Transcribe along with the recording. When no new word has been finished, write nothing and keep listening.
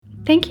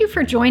Thank you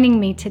for joining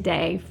me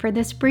today for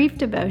this brief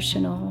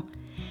devotional.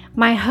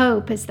 My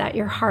hope is that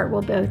your heart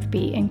will both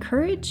be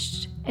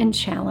encouraged and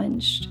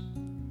challenged.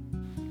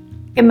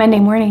 Good Monday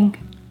morning.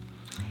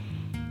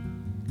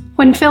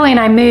 When Philly and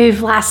I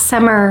moved last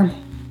summer,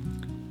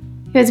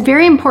 it was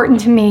very important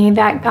to me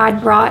that God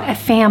brought a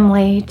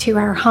family to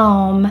our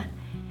home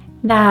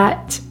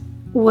that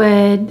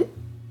would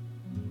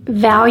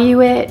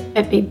value it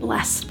but be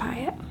blessed by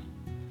it.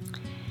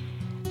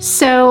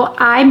 So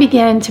I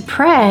began to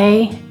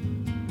pray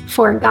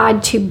for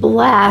God to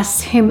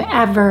bless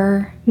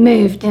whomever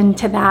moved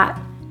into that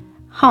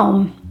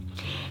home.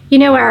 You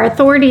know, our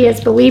authority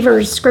as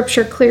believers,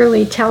 Scripture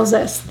clearly tells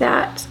us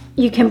that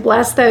you can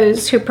bless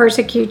those who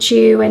persecute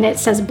you, and it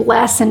says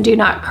bless and do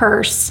not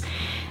curse.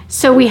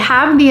 So we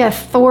have the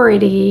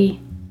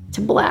authority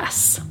to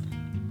bless.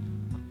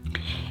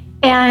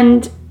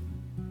 And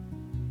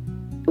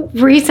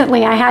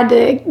recently I had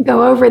to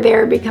go over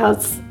there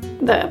because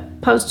the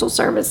Postal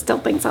Service still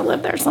thinks I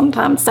live there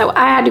sometimes. So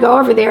I had to go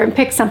over there and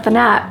pick something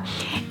up.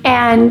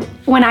 And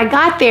when I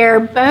got there,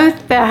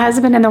 both the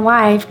husband and the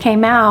wife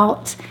came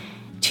out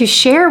to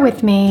share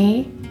with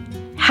me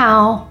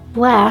how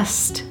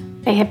blessed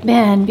they have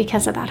been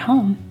because of that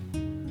home.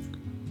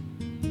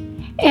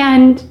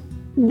 And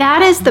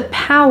that is the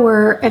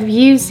power of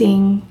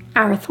using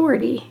our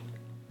authority.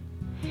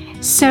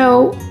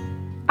 So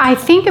I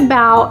think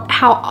about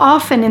how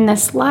often in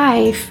this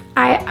life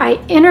I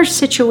enter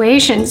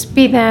situations,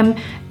 be them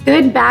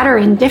good, bad, or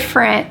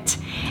indifferent,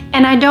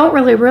 and I don't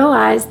really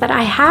realize that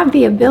I have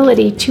the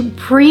ability to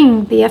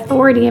bring the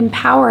authority and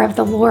power of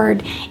the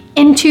Lord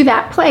into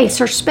that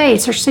place or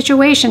space or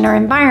situation or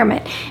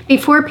environment.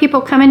 Before people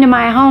come into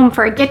my home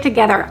for a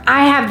get-together,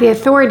 I have the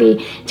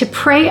authority to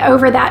pray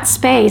over that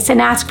space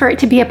and ask for it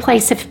to be a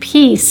place of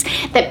peace,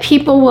 that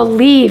people will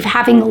leave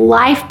having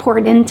life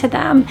poured into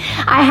them.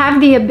 I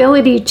have the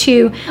ability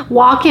to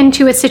walk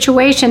into a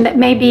situation that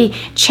may be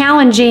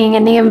challenging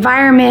and the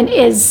environment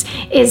is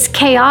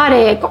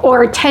chaotic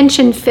or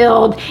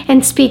tension-filled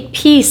and speak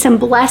peace and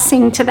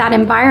blessing to that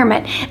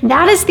environment.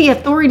 That is the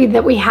authority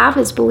that we have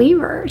as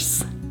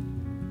believers.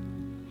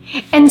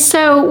 And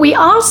so we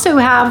also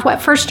have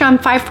what 1 John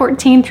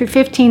 5:14 through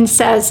 15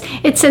 says.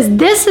 It says,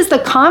 this is the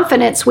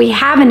confidence we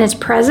have in His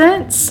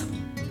presence.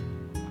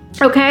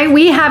 Okay,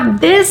 we have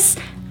this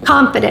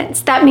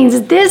confidence. That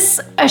means this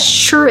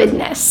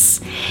assuredness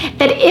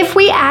that if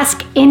we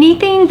ask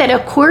anything that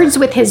accords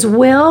with His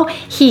will,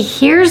 He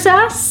hears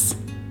us.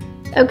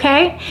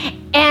 Okay,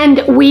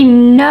 and we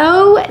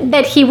know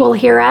that He will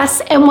hear us.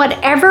 And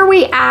whatever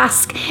we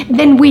ask,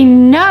 then we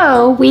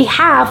know we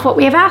have what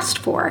we have asked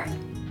for.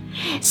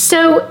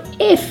 So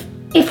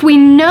if we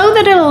know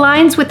that it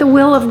aligns with the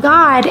will of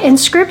God, and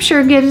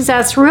Scripture gives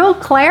us real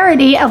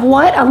clarity of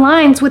what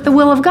aligns with the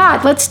will of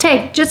God. Let's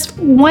take just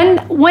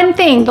one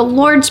thing, the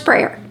Lord's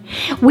Prayer.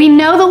 We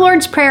know the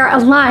Lord's Prayer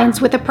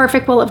aligns with the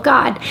perfect will of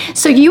God.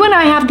 So you and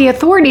I have the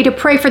authority to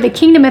pray for the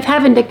kingdom of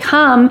heaven to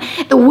come,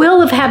 the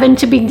will of heaven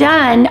to be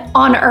done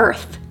on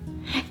earth.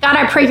 God,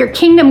 I pray your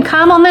kingdom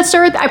come on this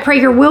earth. I pray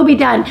your will be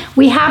done.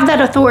 We have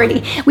that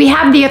authority. We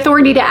have the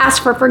authority to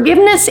ask for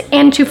forgiveness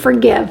and to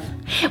forgive.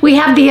 We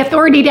have the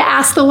authority to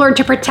ask the Lord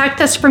to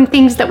protect us from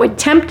things that would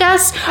tempt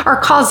us or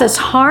cause us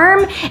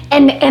harm,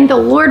 and the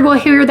Lord will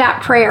hear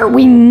that prayer.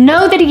 We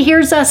know that He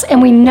hears us, and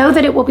we know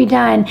that it will be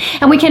done.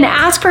 And we can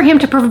ask for Him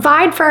to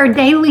provide for our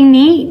daily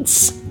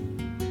needs.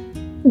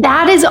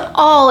 That is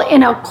all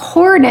in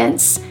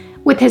accordance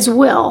with His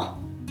will.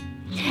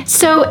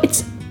 So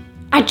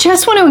I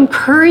just want to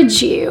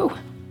encourage you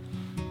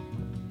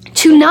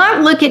to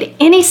not look at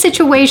any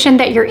situation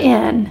that you're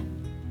in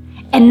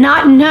and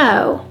not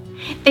know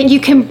that you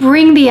can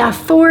bring the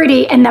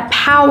authority and the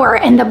power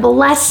and the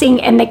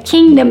blessing and the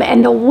kingdom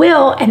and the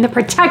will and the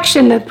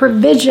protection, the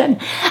provision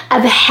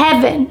of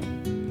heaven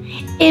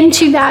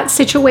into that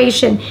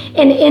situation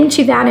and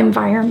into that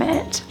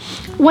environment.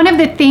 One of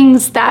the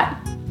things that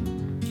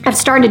I've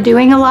started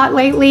doing a lot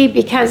lately,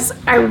 because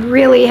I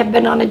really have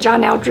been on a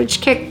John Eldredge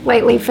kick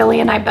lately, Philly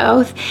and I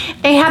both.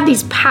 They have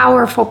these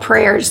powerful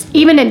prayers,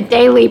 even a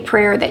daily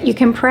prayer that you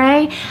can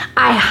pray.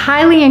 I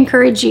highly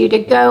encourage you to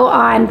go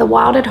on the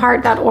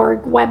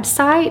wildatheart.org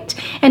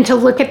website and to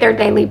look at their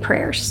daily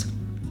prayers.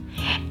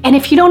 And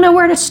if you don't know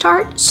where to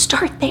start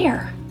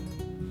there.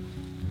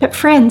 But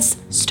friends,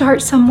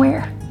 start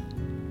somewhere.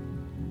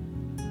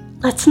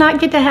 Let's not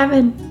get to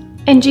heaven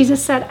and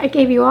Jesus said, I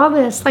gave you all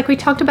this. Like we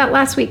talked about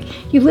last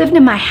week, you lived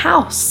in my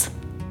house.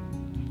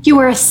 You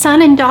were a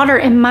son and daughter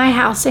in my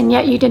house, and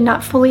yet you did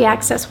not fully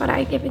access what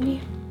I had given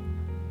you.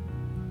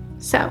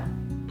 So,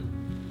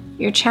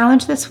 your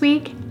challenge this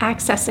week,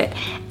 access it.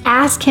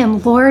 Ask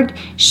Him, Lord,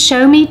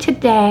 show me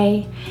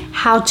today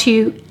how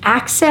to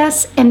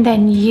access and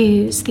then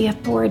use the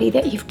authority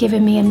that you've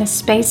given me in the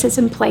spaces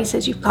and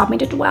places you've called me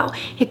to dwell.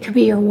 It could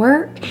be your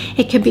work.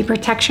 It could be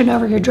protection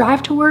over your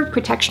drive to work,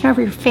 protection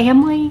over your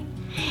family.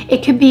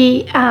 It could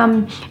be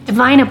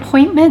divine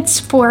appointments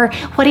for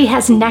what He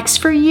has next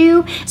for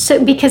you.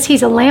 So because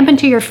He's a lamp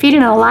unto your feet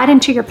and a light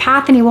unto your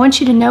path, and He wants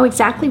you to know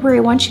exactly where He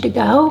wants you to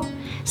go.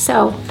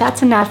 So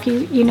that's enough.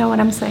 You know what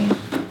I'm saying.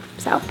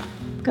 So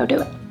go do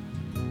it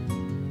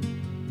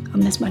on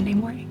this Monday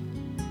morning.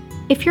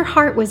 If your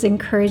heart was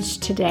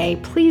encouraged today,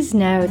 please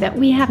know that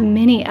we have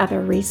many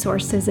other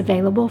resources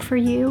available for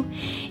you.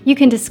 You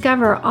can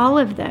discover all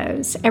of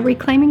those at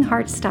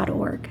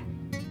reclaiminghearts.org.